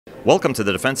Welcome to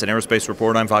the Defense and Aerospace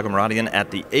Report. I'm Vago Muradian at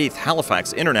the 8th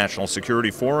Halifax International Security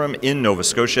Forum in Nova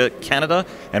Scotia, Canada.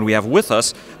 And we have with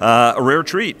us a rare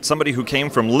treat, somebody who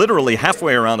came from literally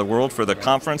halfway around the world for the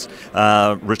conference,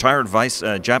 retired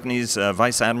Japanese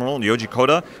Vice Admiral Yoji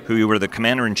Koda, who you were the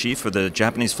Commander-in-Chief for the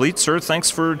Japanese fleet. Sir, thanks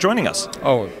for joining us.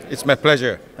 Oh, it's my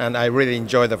pleasure, and I really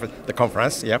enjoyed the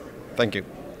conference. Yeah, thank you.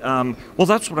 Well,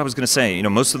 that's what I was going to say. You know,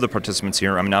 most of the participants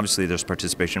here, I mean, obviously there's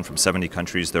participation from 70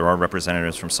 countries. There are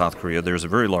representatives from South Korea. There's a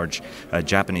very large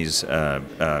Japanese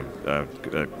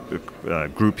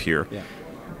group here. Yeah.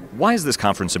 Why is this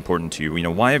conference important to you? You know,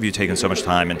 why have you taken so much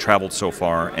time and traveled so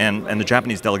far, and the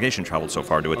Japanese delegation traveled so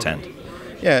far to attend?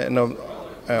 Yeah,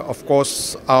 of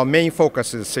course, our main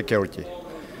focus is security.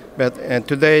 But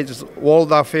today's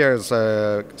world affairs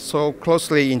are so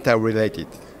closely interrelated.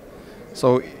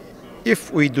 So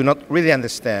if we do not really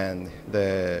understand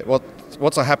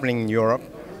what's happening in Europe,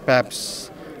 perhaps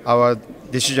our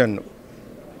decision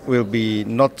will be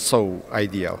not so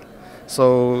ideal.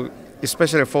 So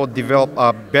especially for develop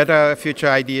a better future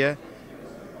idea,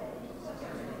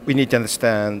 we need to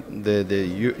understand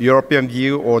the European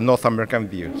view or North American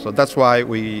view. So that's why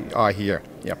we are here.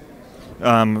 Yeah.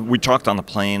 We talked on the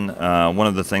plane. One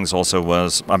of the things also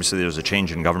was, obviously there's a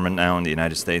change in government now in the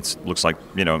United States. Looks like,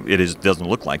 you know, doesn't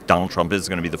look like Donald Trump is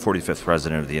going to be the 45th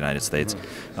president of the United States.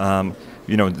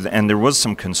 You know, and there was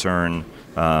some concern,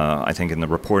 I think in the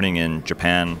reporting in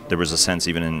Japan, there was a sense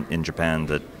even in Japan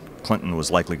that Clinton was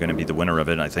likely going to be the winner of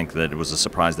it. I think that it was a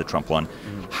surprise that Trump won.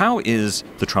 How is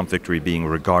the Trump victory being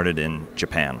regarded in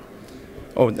Japan?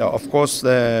 Oh, of course,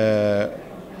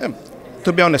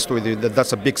 to be honest with you,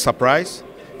 that's a big surprise,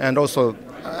 and also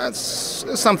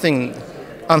something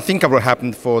unthinkable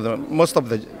happened for most of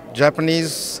the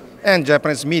Japanese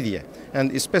media,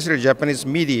 and especially Japanese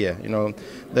media. You know,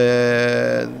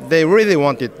 they really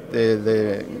wanted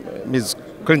Ms.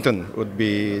 Clinton would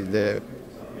be the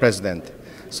president.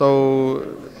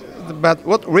 So, but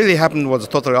what really happened was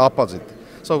totally opposite.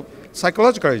 So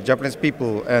psychologically, Japanese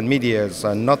people and media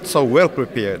are not so well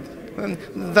prepared. And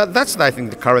that's, I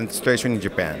think, the current situation in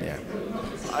Japan, yeah.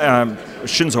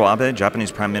 Shinzo Abe,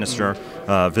 Japanese Prime Minister,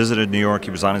 visited New York. He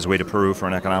was on his way to Peru for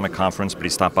an economic conference, but he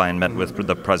stopped by and met with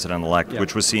the president-elect,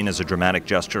 which was seen as a dramatic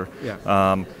gesture.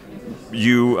 Yeah.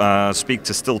 You speak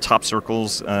to still top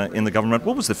circles in the government.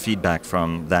 What was the feedback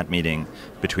from that meeting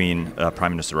between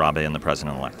Prime Minister Abe and the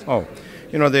president-elect? Oh,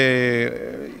 you know,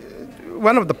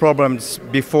 one of the problems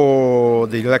before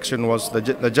the election was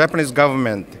the Japanese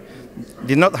government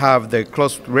did not have the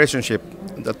close relationship,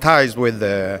 the ties with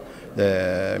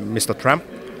Mr. Trump.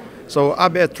 So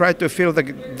Abe tried to fill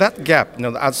that gap, you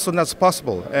know, as soon as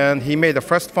possible. And he made the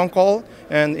first phone call,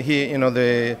 and he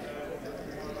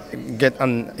got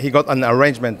an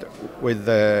arrangement with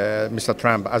Mr.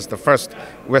 Trump as the first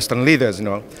Western leaders, you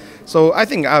know. So I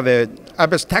think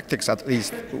Abe's tactics at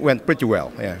least went pretty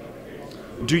well. Yeah.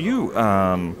 Do you,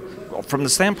 from the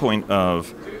standpoint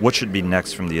of what should be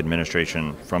next from the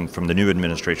administration, from the new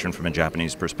administration, from a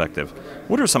Japanese perspective,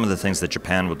 what are some of the things that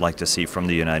Japan would like to see from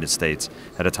the United States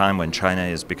at a time when China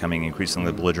is becoming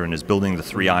increasingly belligerent, is building the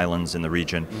 3 islands in the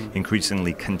region,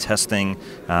 increasingly contesting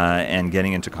and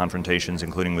getting into confrontations,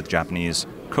 including with Japanese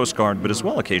Coast Guard, but as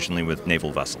well occasionally with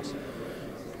naval vessels?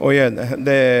 Oh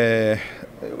yeah,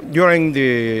 during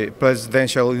the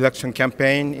presidential election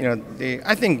campaign, you know,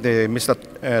 I think Mr.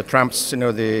 Trump's, you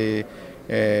know, the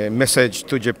message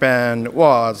to Japan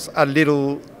was a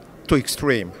little too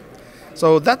extreme.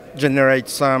 So that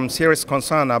generates some serious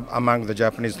concern among the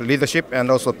Japanese leadership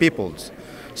and also peoples.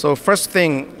 So first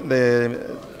thing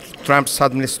the Trump's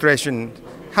administration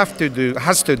has to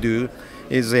do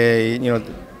is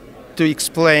to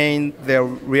explain their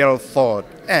real thought,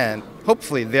 and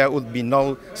hopefully there would be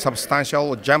no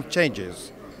substantial jump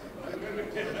changes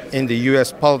in the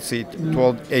U.S. policy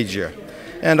toward Asia.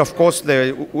 And of course,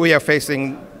 we are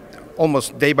facing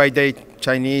almost day-by-day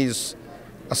Chinese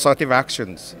assertive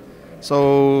actions.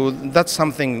 So that's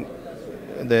something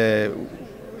the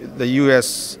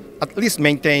U.S. at least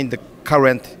maintain the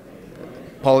current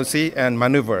policy and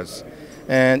maneuvers.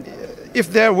 And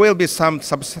if there will be some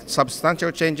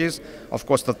substantial changes, of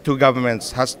course, the two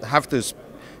governments have to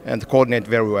coordinate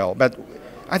very well. But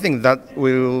I think that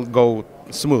will go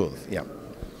smooth, yeah.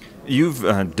 You've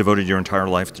devoted your entire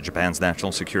life to Japan's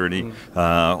national security,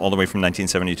 all the way from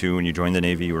 1972 when you joined the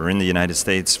Navy. You were in the United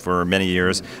States for many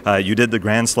years. You did the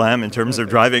Grand Slam in terms of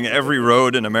driving every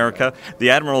road in America.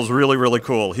 The Admiral's really, really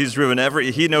cool. He's driven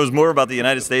he knows more about the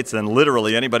United States than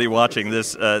literally anybody watching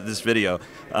this video.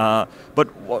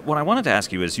 But what I wanted to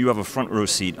ask you is, you have a front row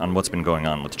seat on what's been going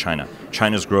on with China.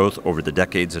 China's growth over the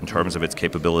decades in terms of its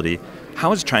capability.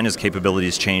 How has China's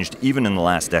capabilities changed even in the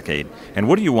last decade? And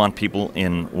what do you want people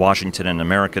in Washington and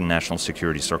American national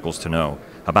security circles to know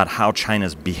about how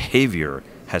China's behavior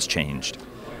has changed?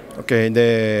 Okay,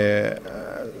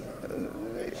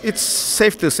 it's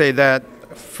safe to say that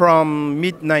from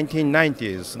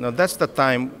mid-1990s, that's the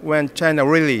time when China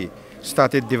really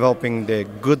started developing the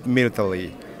good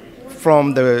military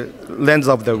from the lens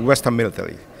of the Western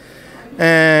military.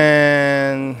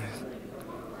 And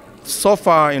so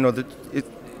far, the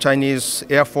Chinese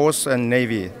Air Force and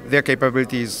Navy, their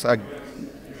capabilities are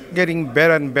getting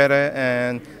better and better,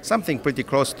 and something pretty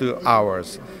close to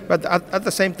ours. But at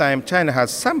the same time, China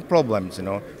has some problems.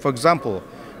 For example,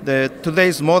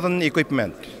 today's modern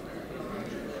equipment,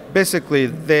 basically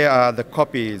they are the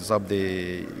copies of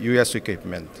the U.S.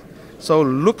 equipment. So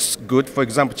looks good, for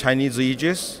example, Chinese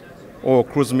Aegis or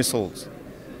cruise missiles.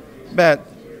 But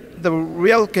the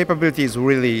real capability is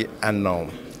really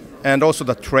unknown. And also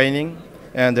the training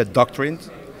and the doctrines.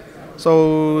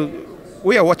 So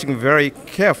we are watching very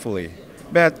carefully.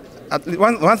 But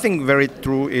one thing very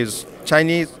true is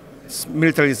Chinese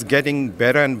military is getting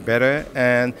better and better,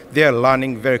 and they are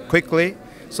learning very quickly.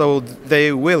 So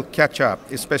they will catch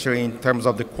up, especially in terms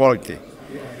of the quality.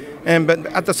 But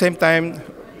at the same time,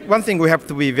 one thing we have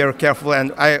to be very careful,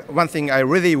 and one thing I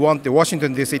really want the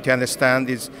Washington, D.C. to understand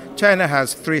is China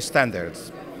has three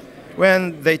standards.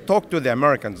 When they talk to the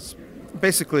Americans,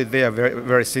 basically they are very,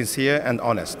 very sincere and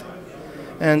honest.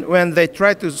 And when they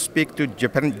try to speak to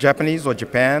Japanese or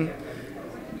Japan,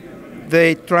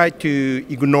 they try to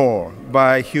ignore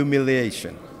by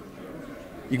humiliation.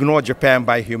 Ignore Japan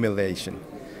by humiliation.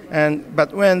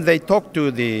 But when they talk to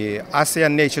the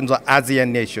ASEAN nations or ASEAN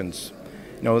nations,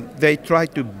 they try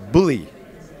to bully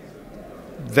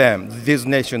these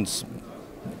nations,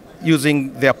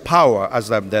 using their power as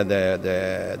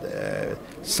the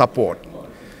support.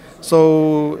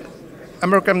 So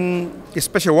American,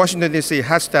 especially Washington, D.C.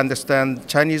 has to understand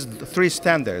Chinese three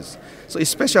standards. So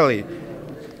especially,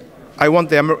 I want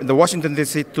the Washington,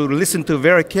 D.C. to listen to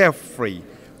very carefully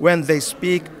when they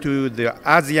speak to the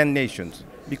ASEAN nations,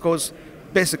 because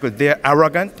basically they're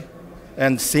arrogant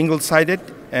and single-sided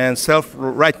and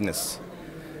self-rightness.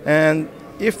 And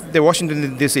if the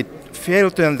Washington, D.C. fail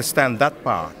to understand that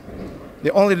part, they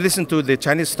only listen to the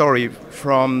Chinese story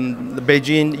from the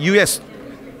Beijing, U.S.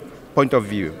 point of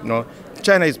view.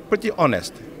 China is pretty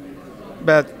honest,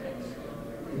 but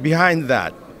behind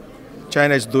that,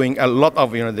 China is doing a lot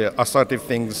of the assertive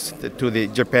things to the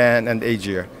Japan and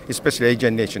Asia, especially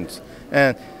Asian nations.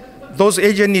 And those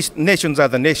Asian nations are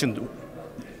the nations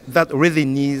that really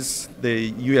needs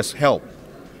the U.S. help.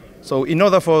 So in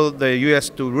order for the U.S.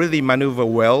 to really maneuver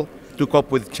well to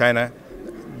cope with China,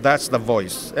 that's the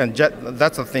voice, and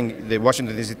that's the thing the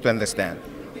Washington D.C. to understand.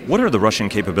 What are the Russian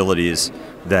capabilities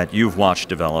that you've watched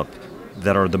develop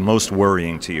that are the most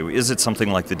worrying to you? Is it something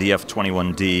like the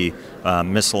DF-21D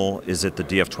missile? Is it the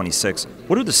DF-26?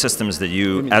 What are the systems that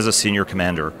you, as a senior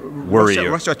commander, worry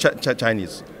you? Russia,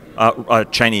 Chinese.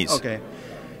 Chinese. Okay.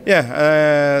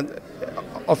 Yeah.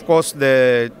 Of course,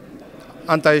 the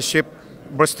anti-ship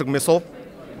ballistic missile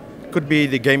could be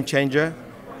the game changer,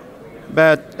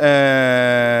 but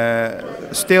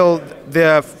still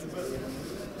their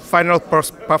final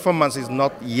performance is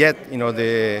not yet,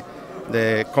 the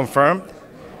confirmed.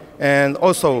 And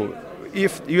also,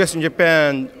 if U.S. and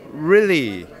Japan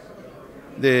really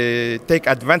take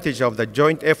advantage of the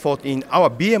joint effort in our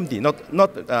BMD,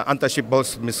 not anti-ship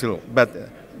ballistic missile, but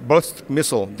ballistic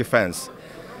missile defense,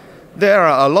 there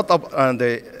are a lot of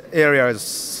the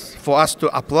areas for us to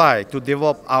apply to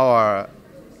develop our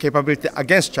capability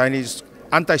against Chinese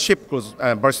anti-ship cruise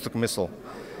ballistic missile.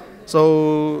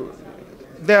 So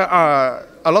there are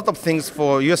a lot of things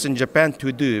for U.S. and Japan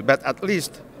to do, but at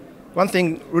least one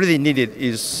thing really needed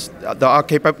is our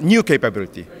new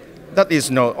capability. That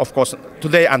is, of course,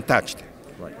 today untouched.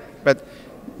 Right. But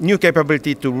new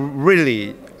capability to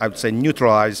really, I would say,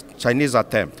 neutralize Chinese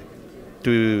attempt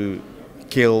to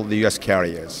kill the U.S.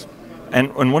 carriers.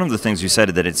 And one of the things you said,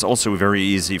 that it's also very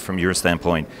easy from your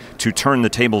standpoint to turn the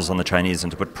tables on the Chinese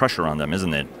and to put pressure on them,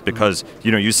 isn't it? Because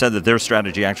you said that their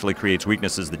strategy actually creates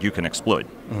weaknesses that you can exploit.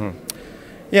 Mm-hmm.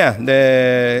 Yeah,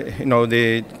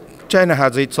 China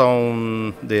has its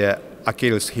own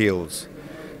Achilles heels,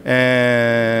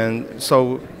 and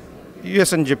so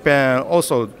U.S. and Japan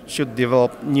also should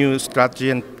develop new strategy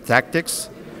and tactics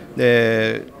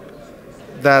that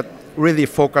really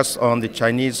focus on the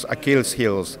Chinese Achilles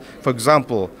heels. For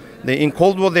example, in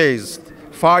Cold War days,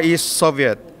 Far East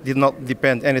Soviet did not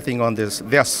depend anything on their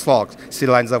SLOCs, sea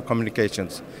lines of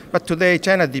communications. But today,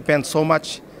 China depends so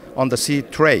much on the sea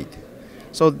trade.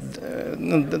 So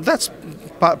that's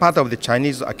part of the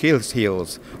Chinese Achilles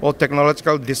heels, or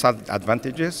technological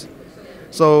disadvantages.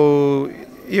 So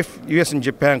if U.S. and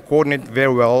Japan coordinate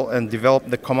very well and develop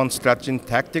the common strategy and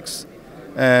tactics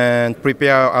and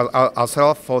prepare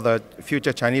ourselves for the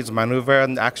future Chinese maneuver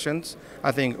and actions,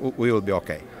 I think we will be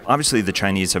okay. Obviously, the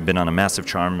Chinese have been on a massive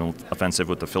charm offensive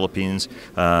with the Philippines.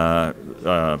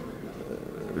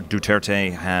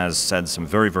 Duterte has said some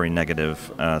very, very negative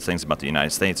things about the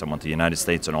United States. I want the United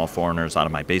States and all foreigners out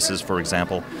of my bases, for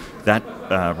example. That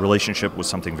relationship was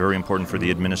something very important for the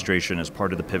administration as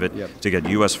part of the pivot to get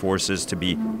U.S. forces to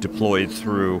be deployed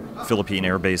through Philippine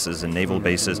air bases and naval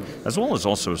bases, as well as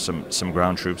also some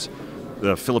ground troops.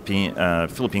 The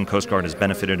Philippine Coast Guard has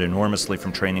benefited enormously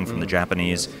from training from the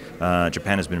Japanese.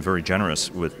 Japan has been very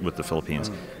generous with the Philippines.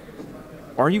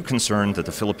 Are you concerned that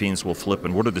the Philippines will flip,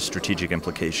 and what are the strategic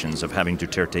implications of having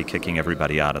Duterte kicking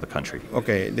everybody out of the country?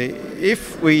 Okay,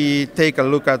 if we take a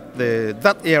look at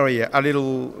that area a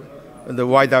little, the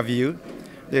wider view,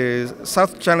 the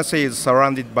South China Sea is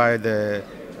surrounded by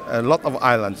a lot of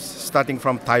islands, starting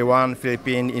from Taiwan,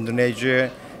 Philippines, Indonesia,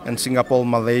 and Singapore,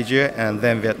 Malaysia, and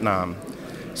then Vietnam.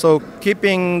 So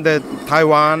keeping the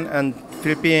Taiwan and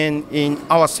Philippines in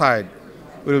our side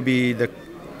will be the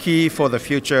key for the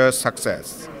future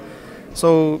success.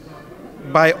 So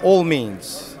by all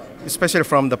means, especially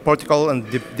from the political and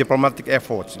diplomatic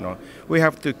efforts, we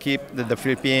have to keep the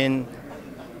Philippines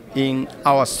in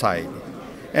our side.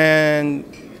 And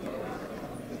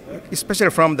especially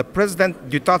from the President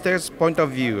Duterte's point of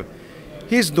view,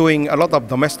 he's doing a lot of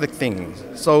domestic things.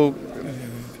 So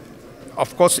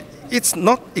of course, it's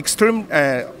not extreme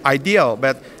ideal,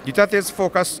 but Duterte's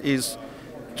focus is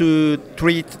to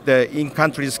treat the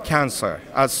in-country's cancer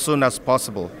as soon as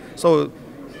possible. So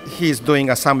he's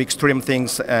doing some extreme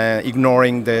things,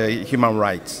 ignoring the human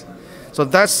rights. So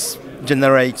that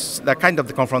generates the kind of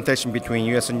the confrontation between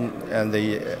U.S. and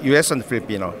the U.S. and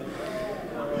Filipino.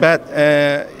 But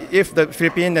if the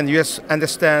Philippines and U.S.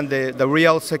 understand the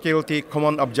real security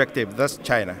common objective, that's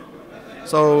China.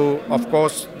 So of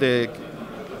course,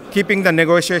 keeping the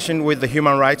negotiation with the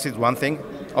human rights is one thing.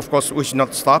 Of course, we should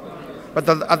not stop. But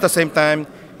at the same time,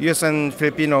 U.S. and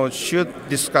Filipinos should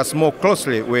discuss more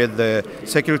closely with the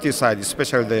security side,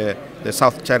 especially the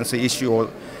South China Sea issue.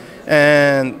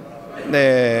 And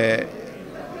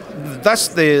that's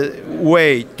the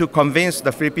way to convince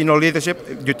the Filipino leadership,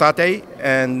 Duterte,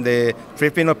 and the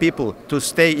Filipino people to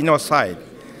stay in our side.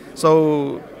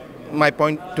 So my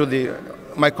comment to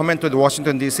the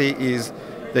Washington, D.C. is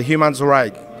the human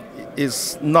rights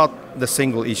is not the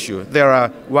single issue. There are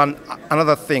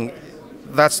another thing.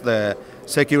 That's the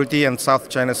security in South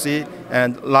China Sea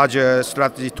and larger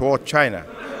strategy toward China.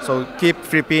 So keep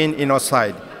Philippines in our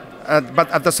side. But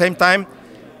at the same time,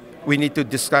 we need to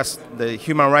discuss the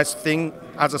human rights thing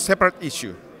as a separate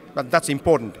issue. But that's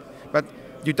important. But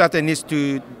Duterte needs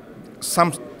to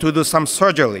do some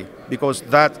surgery, because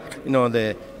that,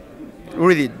 the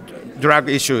really drug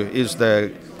issue is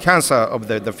the cancer of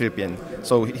the Philippines.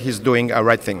 So he's doing a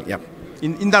right thing, yeah.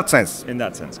 In that sense. In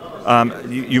that sense.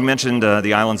 You mentioned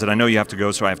the islands, and I know you have to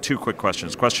go, so I have two quick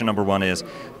questions. Question number one is,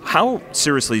 how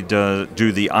seriously do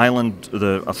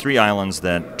the three islands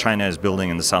that China is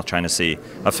building in the South China Sea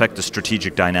affect the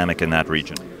strategic dynamic in that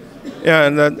region? Yeah,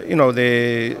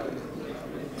 and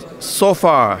so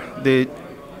far,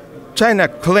 China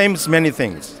claims many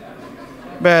things,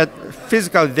 but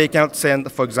physically they cannot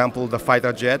send, for example, the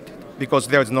fighter jet, because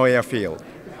there is no airfield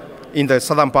in the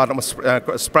southern part of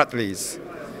Spratlys.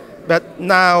 But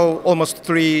now almost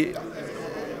 3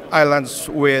 islands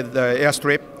with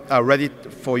airstrip are ready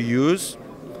for use.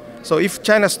 So if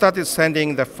China started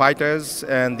sending the fighters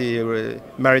and the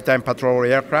maritime patrol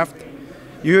aircraft,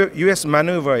 U.S.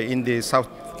 maneuver in the South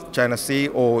China Sea,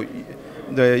 or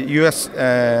the U.S.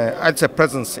 I'd say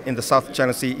presence in the South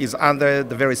China Sea, is under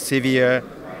the very severe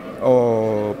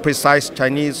or precise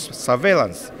Chinese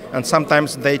surveillance. And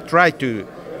sometimes they try to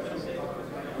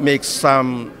make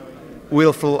some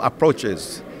willful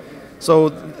approaches. So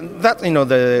that,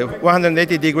 the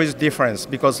 180 degrees difference,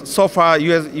 because so far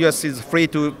US is free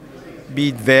to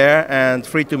be there and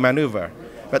free to maneuver.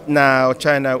 But now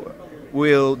China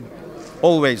will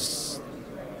always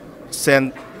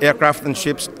send aircraft and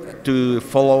ships to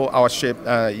follow our ship,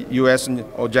 US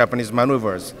or Japanese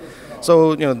maneuvers.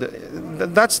 So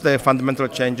that's the fundamental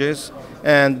changes,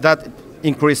 and that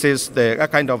increases the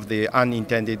kind of the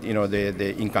unintended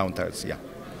the encounters. Yeah.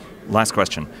 Last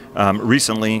question.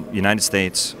 Recently, United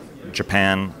States,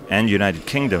 Japan, and United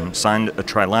Kingdom signed a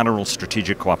trilateral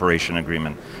strategic cooperation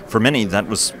agreement. For many, that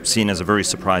was seen as a very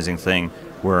surprising thing,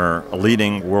 where a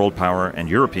leading world power and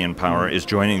European power is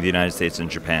joining the United States and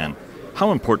Japan.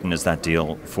 How important is that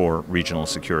deal for regional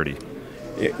security?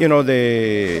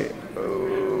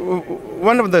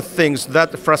 One of the things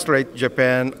that frustrate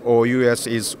Japan or US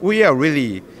is we are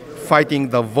really fighting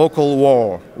the vocal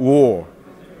war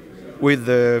with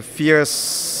the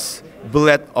fierce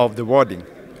bullet of the wording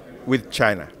with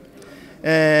China.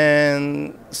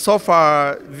 And so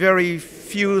far, very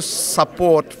few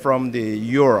support from the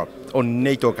Europe or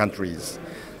NATO countries.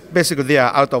 Basically, they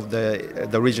are out of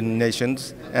the region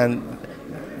nations, and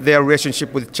their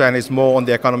relationship with China is more on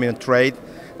the economy and trade.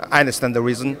 I understand the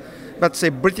reason. But say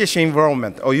British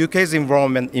involvement or UK's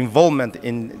involvement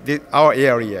in our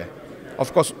area,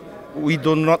 of course, we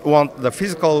do not want the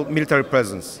physical military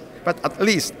presence, but at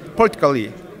least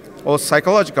politically or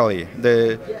psychologically,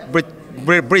 the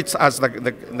Brits as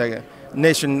the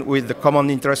nation with the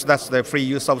common interest, that's the free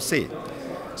use of sea.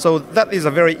 So that is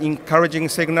a very encouraging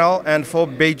signal, and for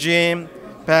Beijing,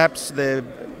 perhaps the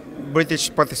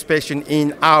British participation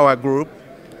in our group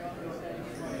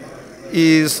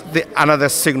is another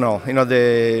signal,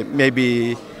 the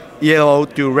maybe yellow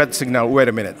to red signal, wait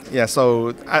a minute. Yeah,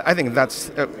 so I think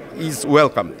that's is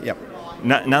welcome, yeah.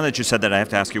 Now that you said that, I have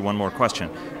to ask you one more question.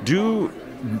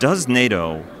 Does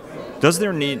NATO, does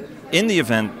there need, in the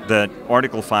event that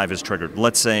Article 5 is triggered,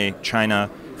 let's say China,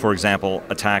 for example,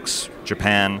 attacks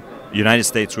Japan, United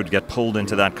States would get pulled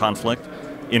into that conflict,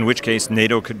 in which case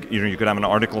NATO could, you could have an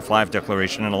Article 5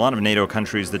 declaration, and a lot of NATO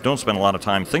countries that don't spend a lot of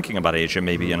time thinking about Asia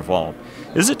may be involved.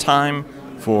 Is it time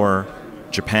for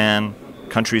Japan,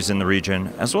 countries in the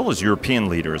region, as well as European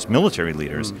leaders, military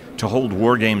leaders, to hold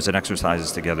war games and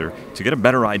exercises together to get a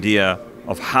better idea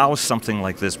of how something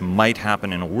like this might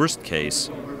happen in a worst case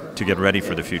to get ready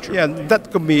for the future? Yeah,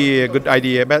 that could be a good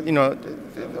idea, but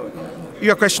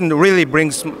your question really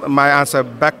brings my answer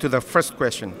back to the first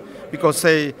question. Because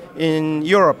say in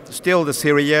Europe, still the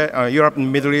Syria, Europe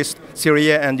and Middle East,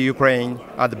 Syria and Ukraine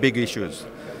are the big issues.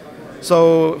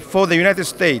 So for the United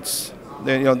States,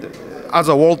 as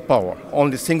a world power,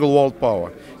 only single world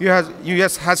power,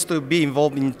 U.S. has to be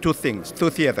involved in two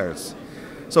theaters.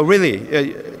 So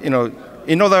really,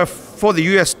 in order for the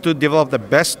U.S. to develop the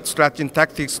best strategy and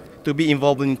tactics to be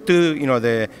involved in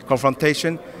the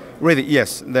confrontation, really,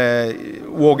 yes, the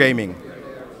war gaming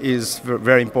is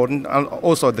very important, and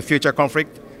also the future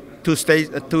conflict,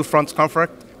 two fronts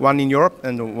conflict, one in Europe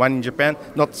and one in Japan,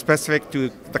 not specific to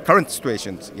the current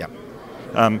situations. Yeah.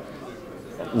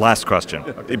 Last question,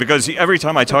 because every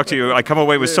time I talk to you, I come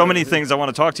away with so many things I want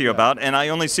to talk to you about, and I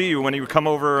only see you when you come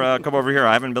over here.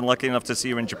 I haven't been lucky enough to see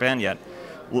you in Japan yet.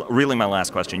 Really, my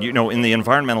last question. In the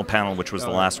environmental panel, which was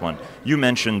the last one, you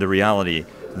mentioned the reality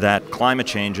that climate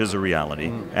change is a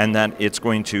reality, and that it's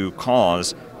going to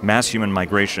cause mass human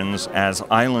migrations as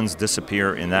islands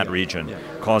disappear in that region,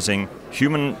 causing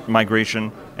human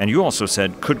migration, and you also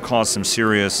said could cause some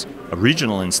serious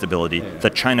regional instability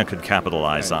that China could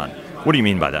capitalize on. What do you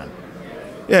mean by that?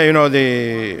 Yeah,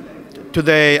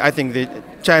 today I think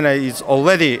China is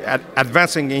already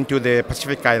advancing into the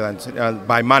Pacific Islands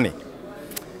by money.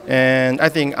 And I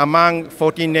think among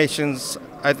 14 nations,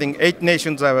 I think 8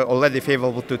 nations are already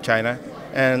favorable to China,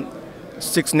 and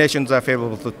 6 nations are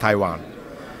favorable to Taiwan.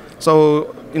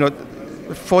 So,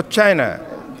 for China,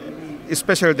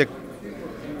 especially the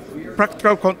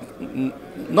practical,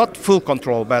 not full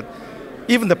control, but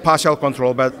even the partial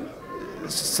control, but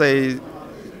say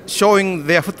showing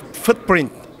their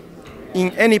footprint in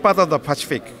any part of the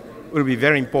Pacific will be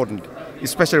very important,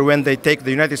 especially when they take the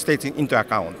United States into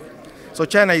account. So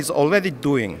China is already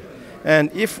doing.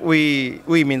 And if we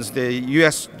means the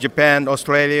US, Japan,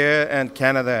 Australia, and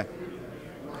Canada,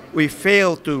 we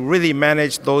fail to really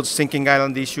manage those sinking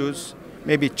island issues,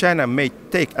 maybe China may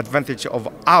take advantage of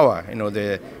our,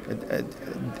 the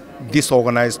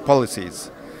disorganized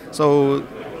policies. So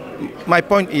my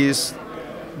point is,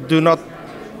 do not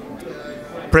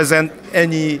present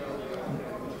any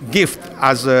gift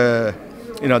as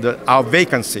our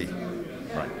vacancy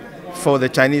for the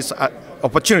Chinese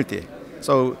opportunity.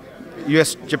 So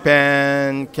US,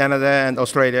 Japan, Canada, and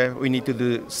Australia, we need to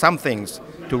do some things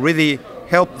to really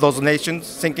help those nations,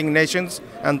 sinking nations,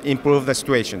 and improve the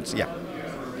situations. Yeah.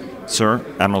 Sir,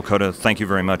 Admiral Koda, thank you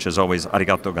very much. As always,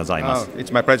 arigatou gozaimasu.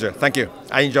 It's my pleasure. Thank you.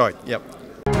 I enjoyed. Yep.